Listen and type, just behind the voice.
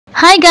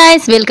Hi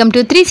guys, welcome to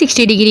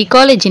 360 degree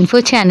college info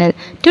channel.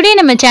 Today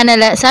நம்ம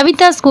சேனல்ல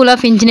Saveetha School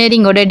of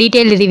Engineering ஓட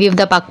detailed review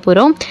தான் பார்க்க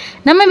போறோம்.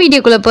 நம்ம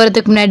வீடியோக்குள்ள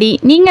போறதுக்கு முன்னாடி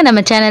நீங்க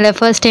நம்ம சேனலை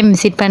first time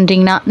visit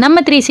பண்றீங்கன்னா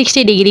நம்ம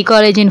 360 degree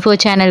college info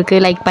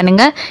channelக்கு லைக்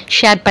பண்ணுங்க,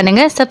 ஷேர்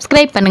பண்ணுங்க,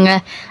 subscribe பண்ணுங்க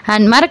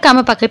and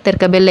மறக்காம பக்கத்துல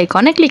இருக்க bell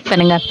icon-ஐ click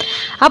பண்ணுங்க.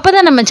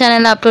 அப்பதான் நம்ம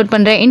சேனல்ல அப்லோட்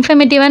பண்ற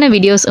இன்ஃபர்மேட்டிவான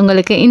வீடியோஸ்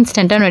உங்களுக்கு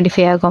இன்ஸ்டன்ட்டா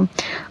நோட்டிஃபை ஆகும்.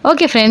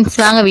 Okay friends,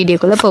 வாங்க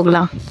வீடியோக்குள்ள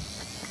போகலாம்.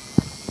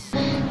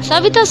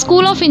 Saveetha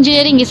School of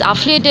Engineering is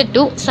affiliated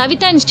to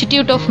Saveetha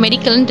Institute of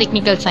Medical and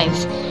Technical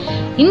Science.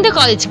 இந்த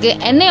காலேஜ்க்கு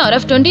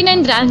NIRF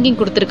 29th ranking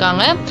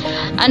கொடுத்திருக்காங்க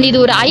and இது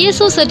ஒரு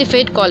ISO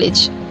certified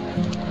college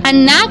and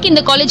NAC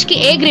இந்த காலேஜ்க்கு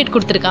A grade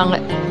கொடுத்திருக்காங்க.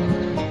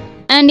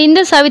 and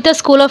இந்த Saveetha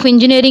School of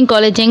Engineering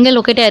college எங்க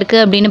லொகேட் ஆயிருக்கு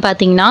அப்படினு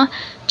பாத்தீங்கன்னா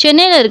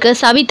சென்னையில இருக்க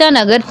சவிதா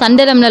நகர்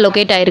தண்டலம்ல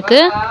லொகேட்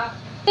ஆயிருக்கு.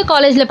 இந்த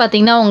காலேஜ்ல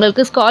பாத்தீங்கன்னா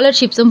உங்களுக்கு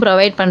ஸ்காலர்ஷிப்ஸும்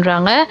ப்ரொவைட்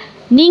பண்றாங்க.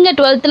 நீங்க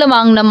 12th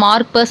வாங்குன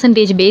மார்க்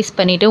பெர்சன்டேஜ் பேஸ்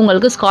பண்ணிட்டு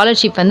உங்களுக்கு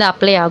ஸ்காலர்ஷிப் வந்து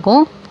அப்ளை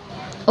ஆகும்.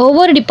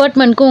 ஒவ்வொரு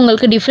டிபார்ட்மெண்ட்க்கும்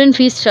உங்களுக்கு டிஃப்ரெண்ட்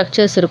ஃபீஸ்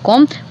ஸ்ட்ரக்சர்ஸ்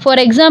இருக்கும்.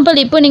 ஃபார் எக்ஸாம்பிள்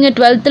இப்போ நீங்கள்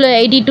 12th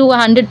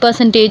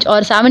 82-100%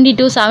 ஆர்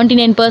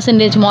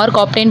 70-79% மார்க்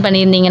ஆப்டைன்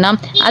பண்ணியிருந்தீங்கன்னா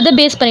அதை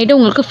பேஸ் பண்ணிவிட்டு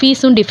உங்களுக்கு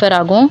ஃபீஸும் டிஃபர்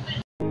ஆகும்.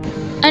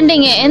 அண்ட்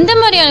இங்கே எந்த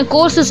மாதிரியான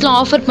கோர்சஸ்லாம்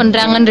ஆஃபர்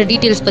பண்ணுறாங்கன்ற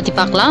டீட்டெயில்ஸ் பற்றி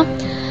பார்க்கலாம்.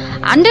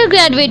 அண்டர்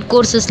கிராஜுவேட்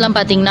கோர்சஸ்லாம்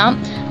பார்த்தீங்கன்னா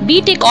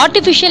BTech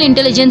Artificial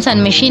Intelligence and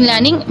Machine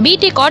Learning,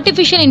 BTech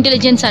Artificial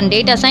Intelligence and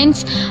Data Science,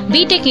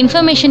 BTech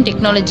Information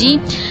Technology,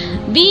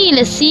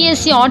 BE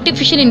CSC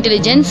Artificial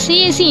Intelligence,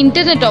 CSC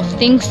Internet of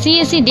Things,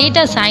 CSC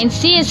Data Science,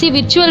 CSC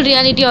Virtual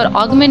Reality or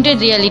Augmented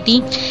Reality,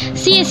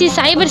 CSC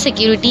Cyber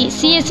Security,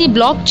 CSC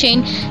Blockchain,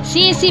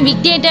 CSC Big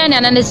Data and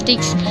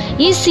Analytics,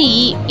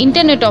 ECE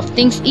Internet of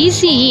Things,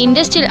 ECE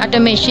Industrial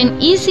Automation,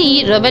 ECE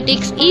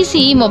Robotics,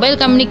 ECE Mobile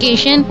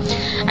Communication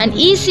and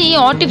ECE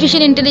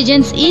Artificial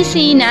Intelligence,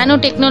 ECE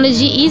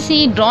Nanotechnology, ECE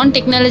Drone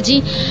Technology,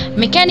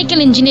 Mechanical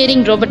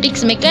Engineering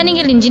Robotics,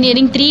 Mechanical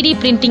Engineering 3D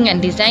Printing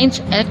and Designs,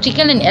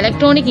 Electrical and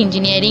Electronic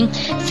Engineering,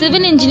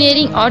 Civil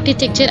Engineering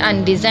Architecture and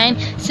Design,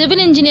 Civil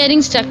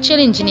Engineering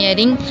Structural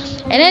Engineering,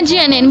 Energy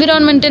and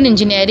Environmental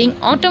Engineering,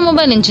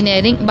 Automobile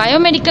Engineering,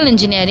 Biomedical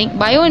Engineering,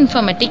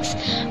 Bioinformatics,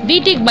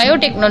 BTech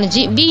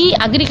Biotechnology, BE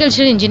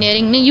Agricultural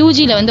Engineering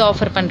UGல வந்து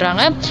offer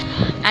பண்றாங்க.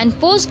 and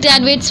post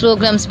graduate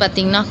programs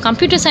பார்த்தீங்கன்னா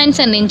Computer Science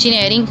and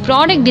Engineering,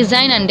 Product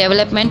Design and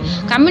Development,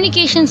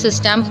 Communication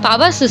System,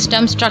 Power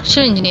System,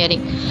 Structural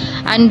Engineering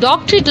and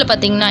doctorate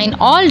பார்த்தீங்கன்னா in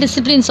all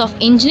disciplines of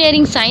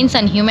Engineering, Science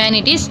and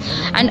Humanities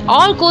and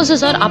all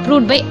courses are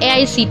approved by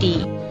AICTE.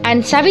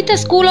 And Savitha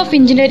school of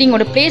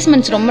இன்ஜினியரிங்கோட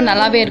placements ரொம்ப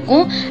நல்லாவே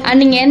இருக்கும். And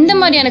நீங்கள் எந்த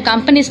மாதிரியான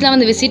கம்பெனிஸ்லாம்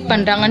வந்து visit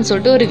பண்ணுறாங்கன்னு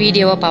சொல்லிட்டு ஒரு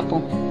வீடியோவை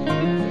பார்ப்போம்.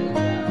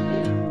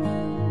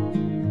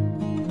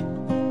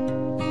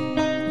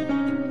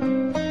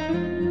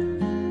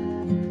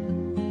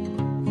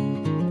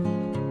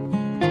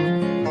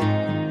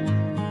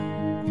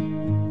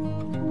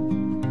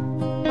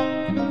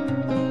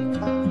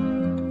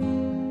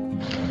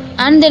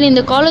 அண்ட் தென்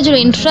இந்த காலேஜோட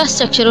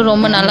இன்ஃப்ராஸ்ட்ரக்சரும்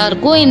ரொம்ப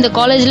நல்லாயிருக்கும். இந்த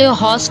காலேஜ்லேயும்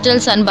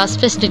ஹாஸ்டல்ஸ் அண்ட் பஸ்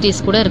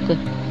ஃபெசிலிட்டிஸ் கூட இருக்குது.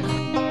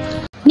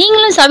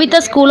 நீங்களும் சவிதா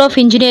ஸ்கூல் ஆஃப்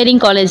இன்ஜினியரிங்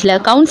காலேஜில்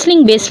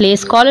கவுன்சிலிங் பேஸ்லேயே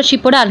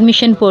ஸ்காலர்ஷிப்போட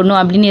அட்மிஷன் போடணும்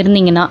அப்படின்னு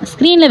இருந்தீங்கன்னா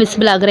ஸ்க்ரீனில்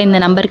விசிபிள் ஆகிற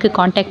இந்த நம்பருக்கு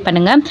காண்டாக்ட்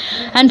பண்ணுங்கள்.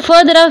 அண்ட்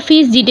ஃபர்தராக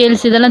ஃபீஸ்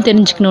டீட்டெயில்ஸ் இதெல்லாம்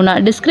தெரிஞ்சுக்கணுன்னா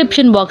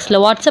டிஸ்கிரிப்ஷன்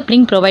பாக்ஸில் வாட்ஸ்அப்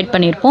லிங்க் ப்ரொவைட்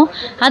பண்ணியிருப்போம்.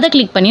 அதை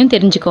கிளிக் பண்ணியும்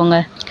தெரிஞ்சுக்கோங்க.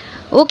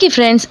 ஓகே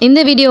ஃப்ரெண்ட்ஸ், இந்த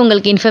வீடியோ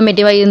உங்களுக்கு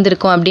இன்ஃபர்மேட்டிவாக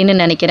இருந்திருக்கும் அப்படின்னு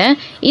நினைக்கிறேன்.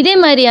 இதே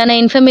மாதிரியான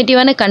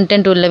இன்ஃபர்மேட்டிவான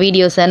கண்டென்ட் உள்ள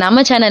வீடியோஸை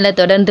நம்ம சேனலில்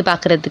தொடர்ந்து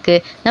பார்க்குறதுக்கு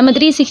நம்ம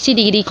 360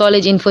 டிகிரி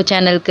காலேஜ் இன்ஃபோ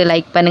சேனலுக்கு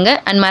லைக்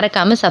பண்ணுங்கள் அண்ட்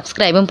மறக்காமல்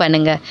சப்ஸ்கிரைபும்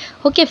பண்ணுங்கள்.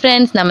 ஓகே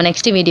ஃப்ரெண்ட்ஸ், நம்ம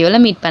நெக்ஸ்ட்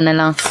வீடியோவில் மீட்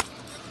பண்ணலாம்.